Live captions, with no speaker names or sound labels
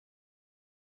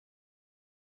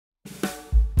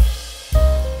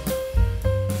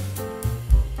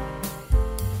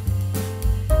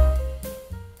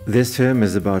This film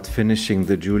is about finishing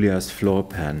the Giulia's floor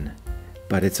pan,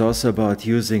 but it's also about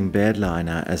using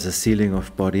Bedliner as a sealing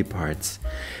of body parts,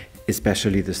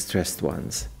 especially the stressed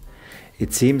ones.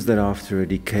 It seems that after a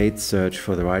decade search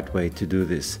for the right way to do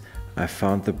this, I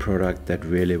found the product that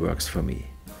really works for me.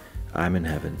 I'm in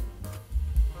heaven.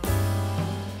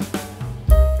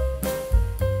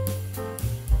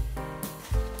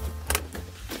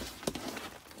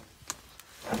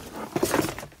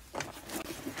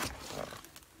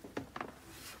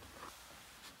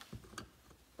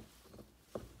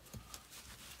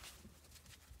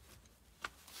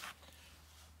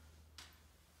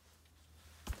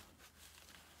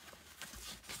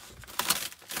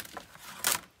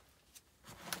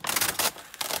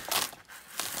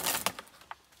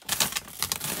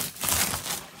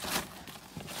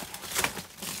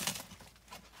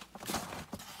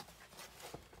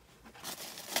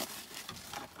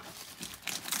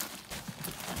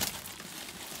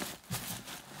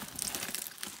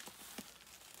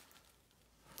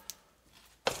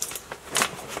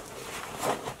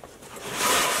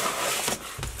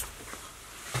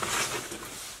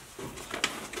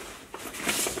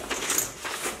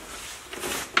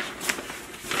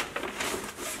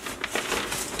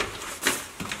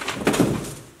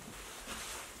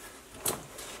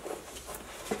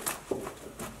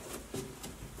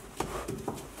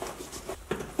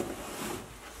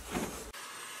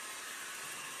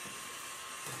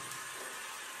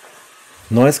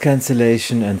 Noise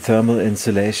cancellation and thermal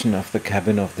insulation of the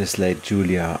cabin of this late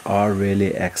Giulia are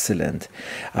really excellent.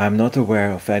 I am not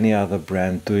aware of any other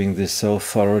brand doing this so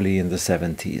thoroughly in the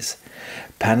 70s.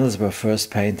 Panels were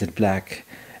first painted black,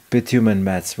 bitumen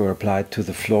mats were applied to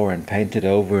the floor and painted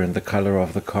over in the color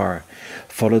of the car,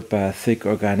 followed by a thick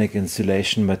organic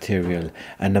insulation material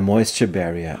and a moisture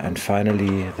barrier, and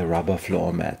finally the rubber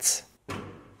floor mats.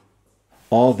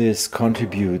 All this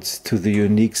contributes to the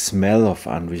unique smell of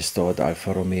unrestored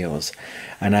Alfa Romeos,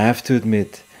 and I have to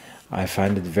admit, I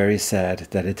find it very sad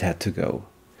that it had to go.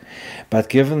 But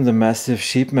given the massive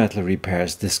sheet metal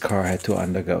repairs this car had to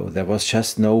undergo, there was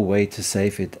just no way to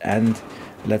save it, and,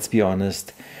 let's be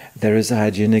honest, there is a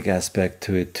hygienic aspect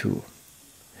to it too.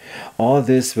 All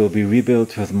this will be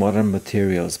rebuilt with modern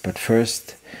materials, but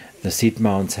first, the seat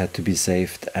mounts had to be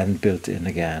saved and built in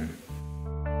again.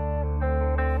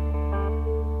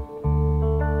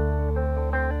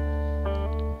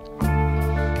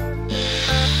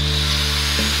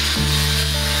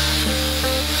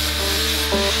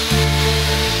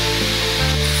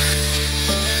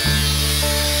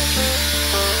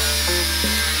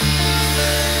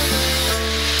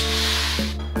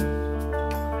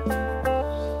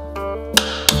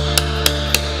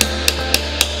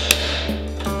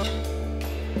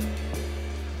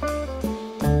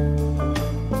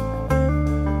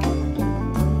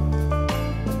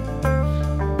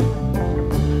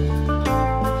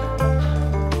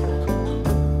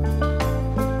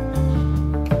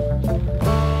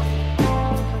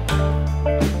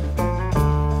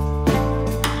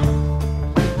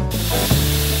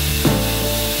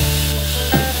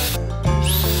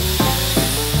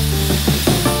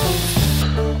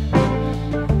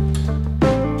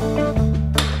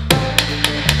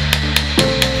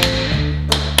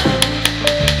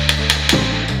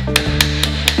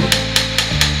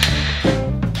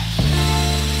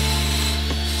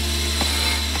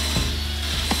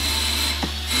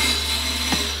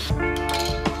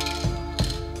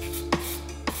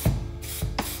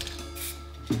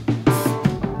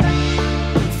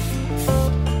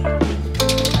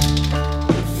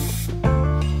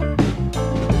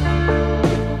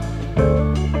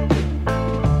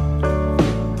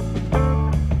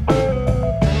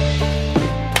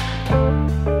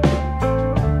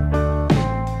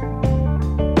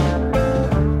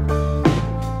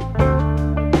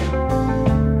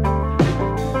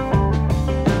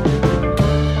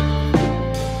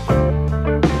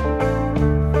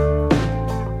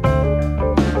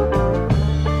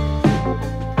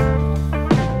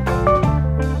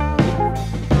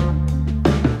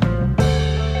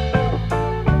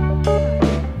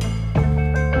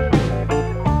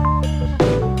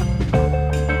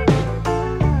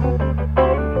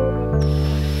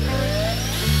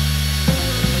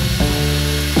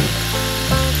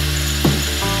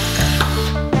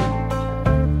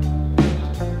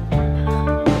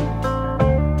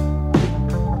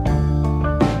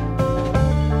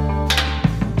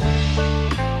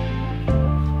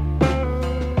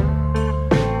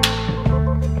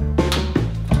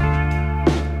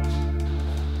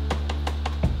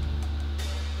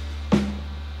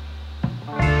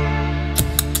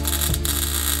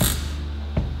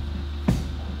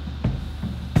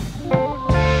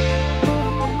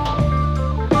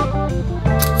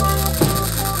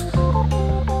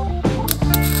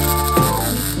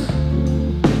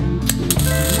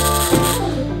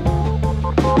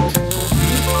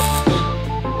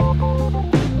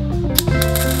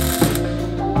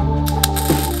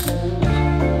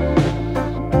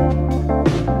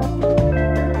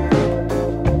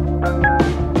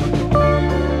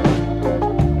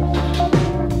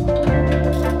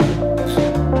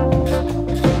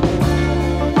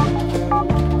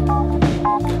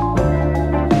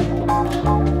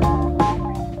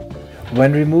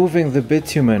 When removing the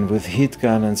bitumen with heat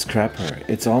gun and scrapper,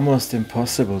 it's almost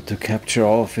impossible to capture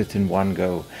all of it in one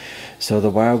go, so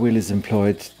the wire wheel is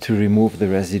employed to remove the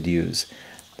residues,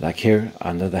 like here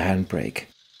under the handbrake.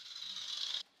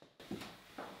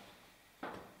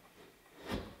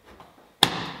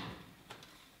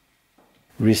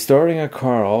 Restoring a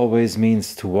car always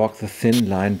means to walk the thin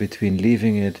line between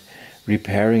leaving it,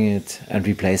 repairing it and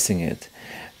replacing it.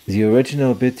 The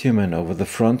original bitumen over the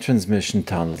front transmission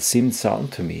tunnel seemed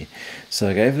sound to me, so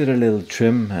I gave it a little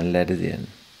trim and let it in.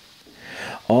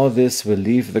 All this will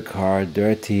leave the car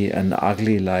dirty and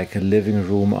ugly like a living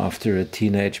room after a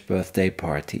teenage birthday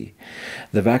party.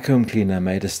 The vacuum cleaner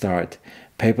made a start.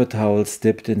 Paper towels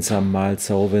dipped in some mild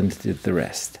solvent did the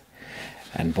rest.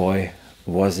 And boy,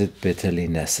 was it bitterly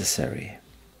necessary.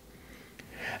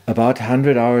 About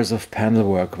 100 hours of panel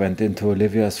work went into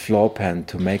Olivia's floor pan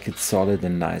to make it solid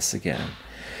and nice again.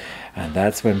 And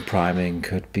that's when priming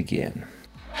could begin.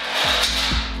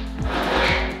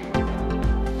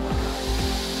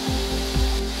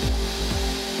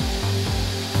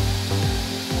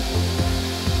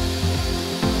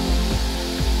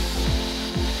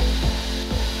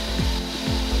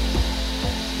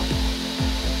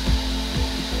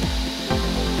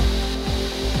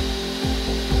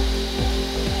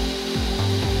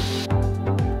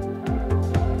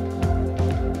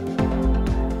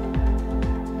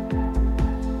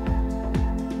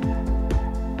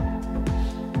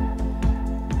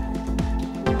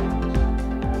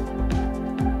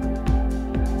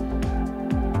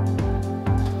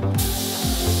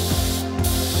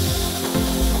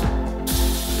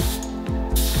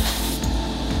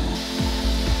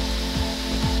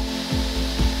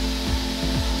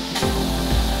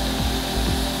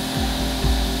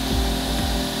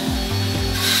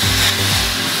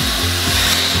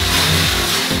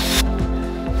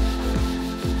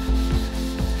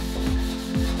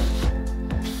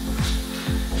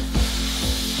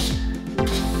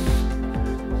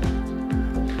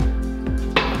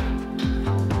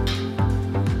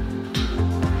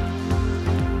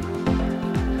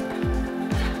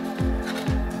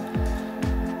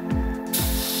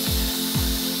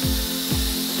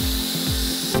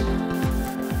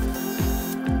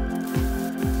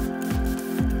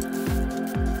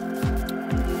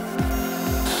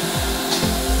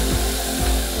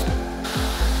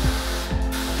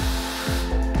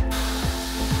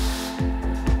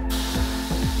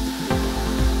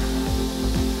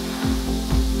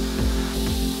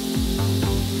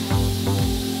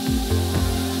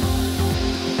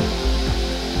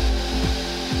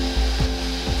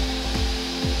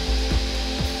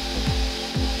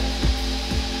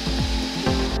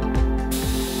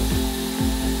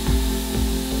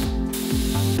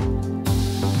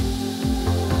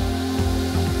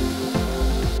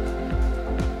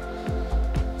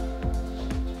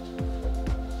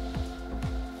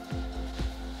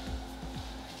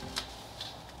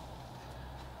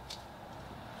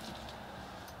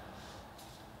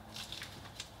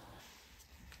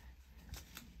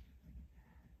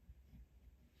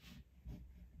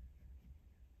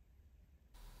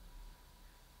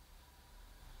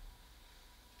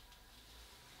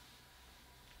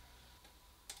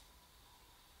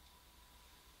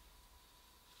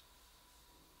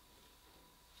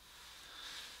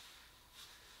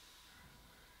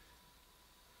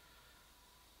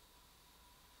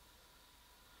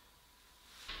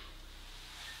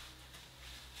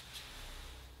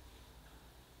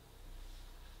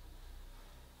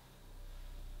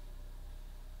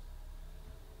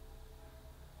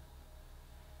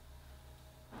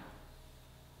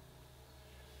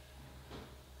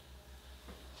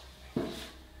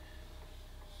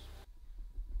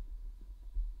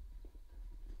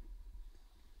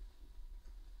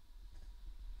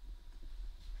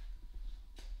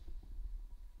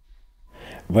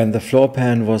 When the floor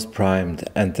pan was primed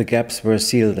and the gaps were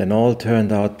sealed and all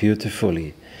turned out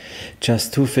beautifully,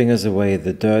 just 2 fingers away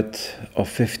the dirt of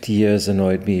 50 years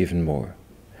annoyed me even more.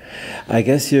 I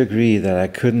guess you agree that I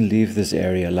couldn't leave this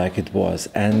area like it was,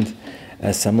 and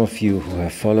as some of you who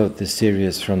have followed this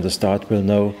series from the start will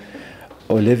know,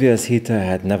 Olivia's heater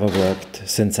had never worked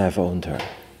since I've owned her.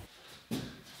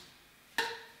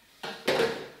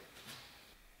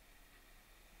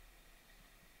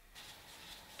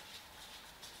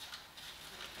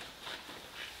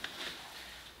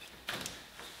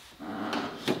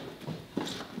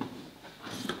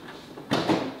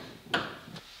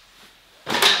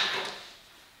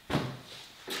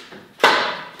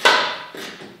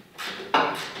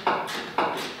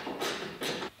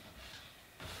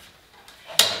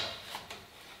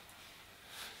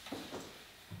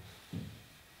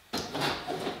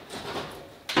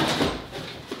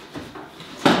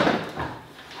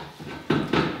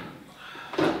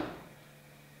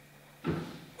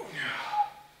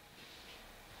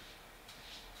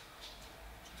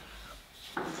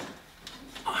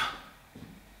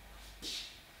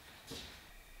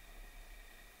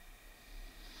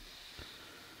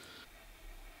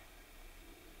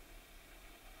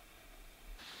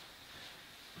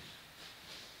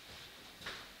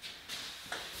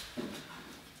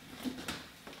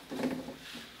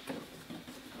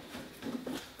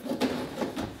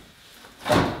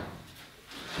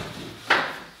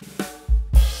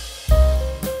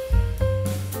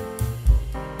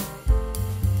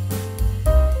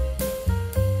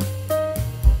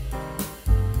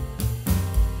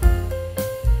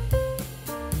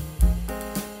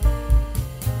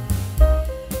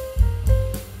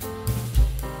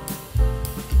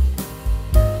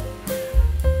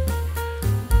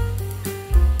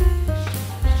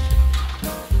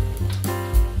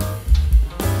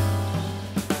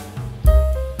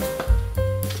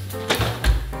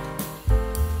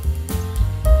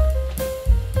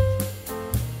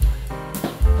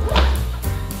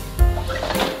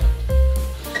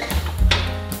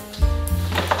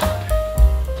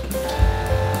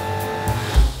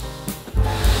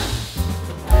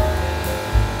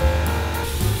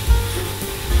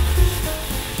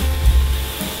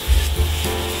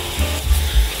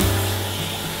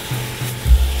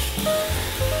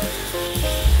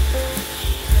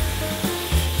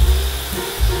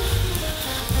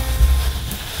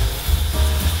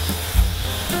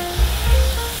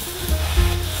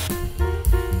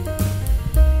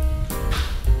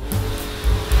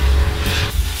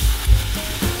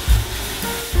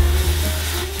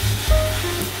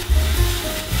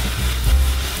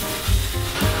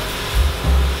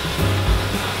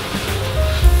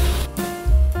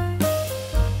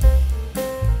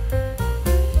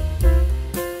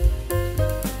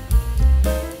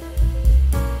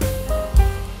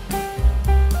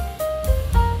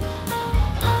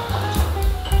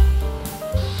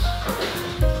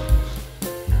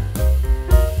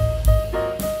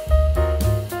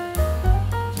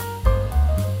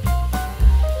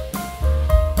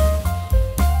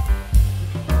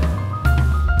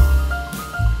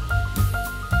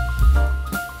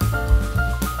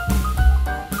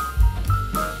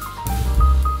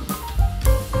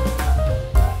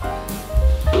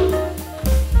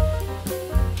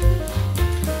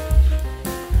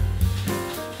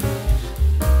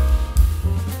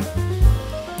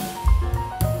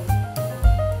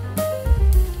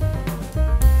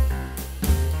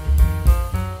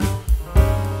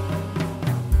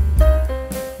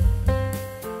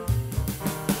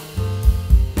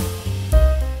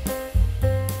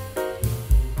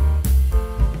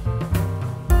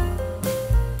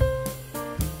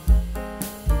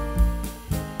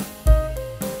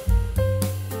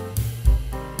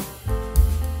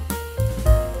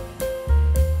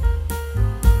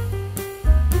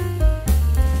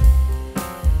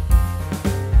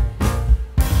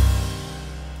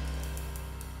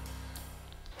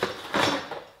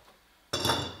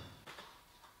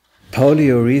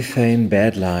 Polyurethane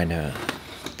bedliner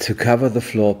to cover the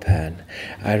floor pan.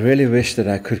 I really wish that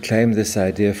I could claim this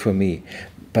idea for me,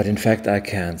 but in fact I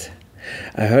can't.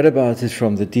 I heard about it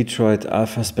from the Detroit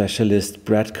Alfa specialist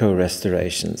Bradco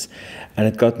Restorations, and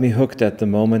it got me hooked at the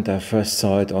moment I first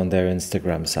saw it on their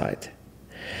Instagram site.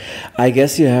 I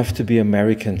guess you have to be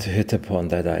American to hit upon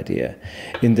that idea.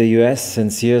 In the US,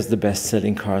 since years, the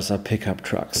best-selling cars are pickup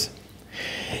trucks.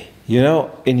 You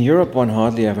know, in Europe one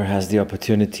hardly ever has the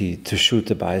opportunity to shoot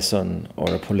a bison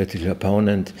or a political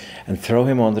opponent and throw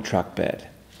him on the truck bed.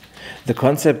 The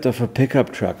concept of a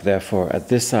pickup truck, therefore, at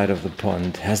this side of the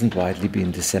pond hasn't widely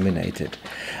been disseminated.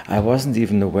 I wasn't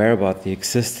even aware about the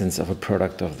existence of a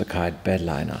product of the kind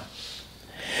bedliner.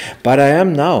 But I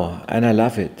am now, and I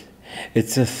love it.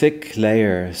 It's a thick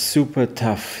layer, super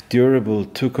tough, durable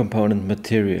two-component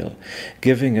material,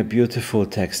 giving a beautiful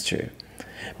texture.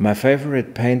 My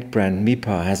favorite paint brand,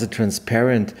 Mipa, has a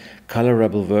transparent,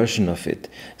 colorable version of it,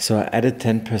 so I added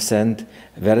 10%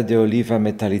 verde oliva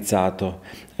metallizzato,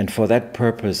 and for that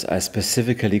purpose I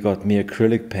specifically got me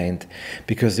acrylic paint,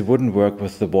 because it wouldn't work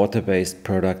with the water-based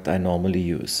product I normally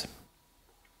use.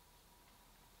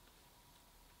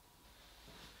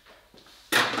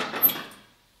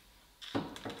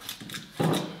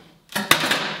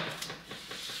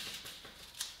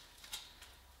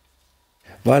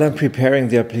 While I'm preparing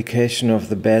the application of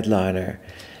the bedliner,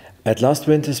 at last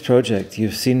winter's project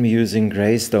you've seen me using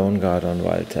grey stone guard on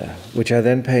Walter, which I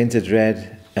then painted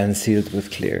red and sealed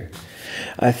with clear.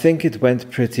 I think it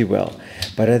went pretty well,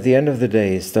 but at the end of the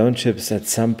day stone chips at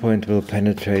some point will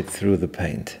penetrate through the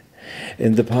paint.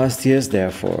 In the past years,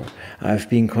 therefore, I've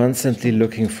been constantly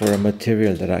looking for a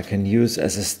material that I can use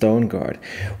as a stone guard,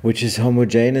 which is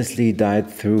homogeneously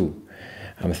dyed through.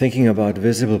 I'm thinking about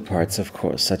visible parts, of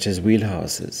course, such as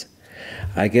wheelhouses.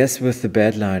 I guess with the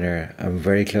bedliner, I'm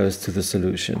very close to the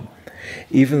solution.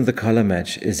 Even the color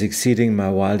match is exceeding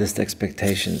my wildest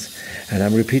expectations, and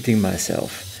I'm repeating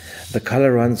myself. The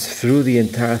color runs through the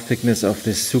entire thickness of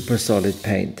this super solid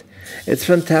paint. It's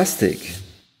fantastic!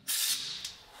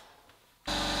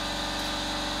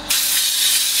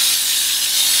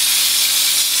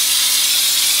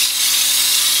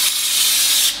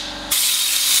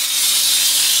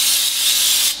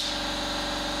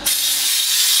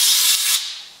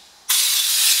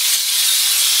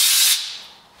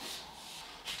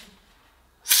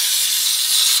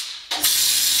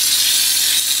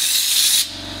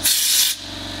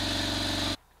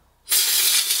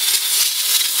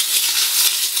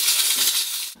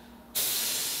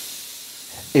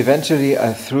 Eventually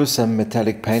I threw some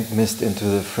metallic paint mist into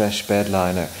the fresh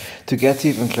bedliner to get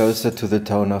even closer to the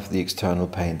tone of the external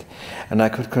paint, and I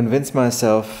could convince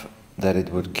myself that it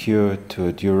would cure to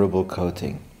a durable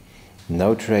coating.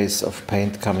 No trace of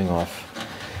paint coming off,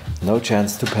 no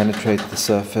chance to penetrate the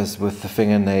surface with the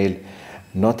fingernail,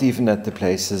 not even at the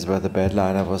places where the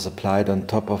bedliner was applied on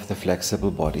top of the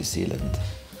flexible body sealant.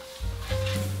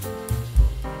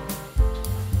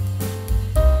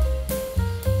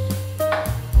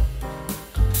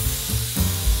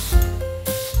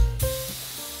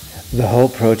 The whole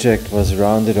project was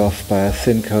rounded off by a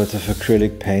thin coat of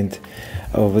acrylic paint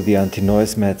over the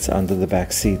anti-noise mats under the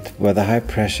back seat, where the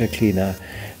high-pressure cleaner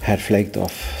had flaked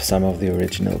off some of the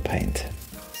original paint.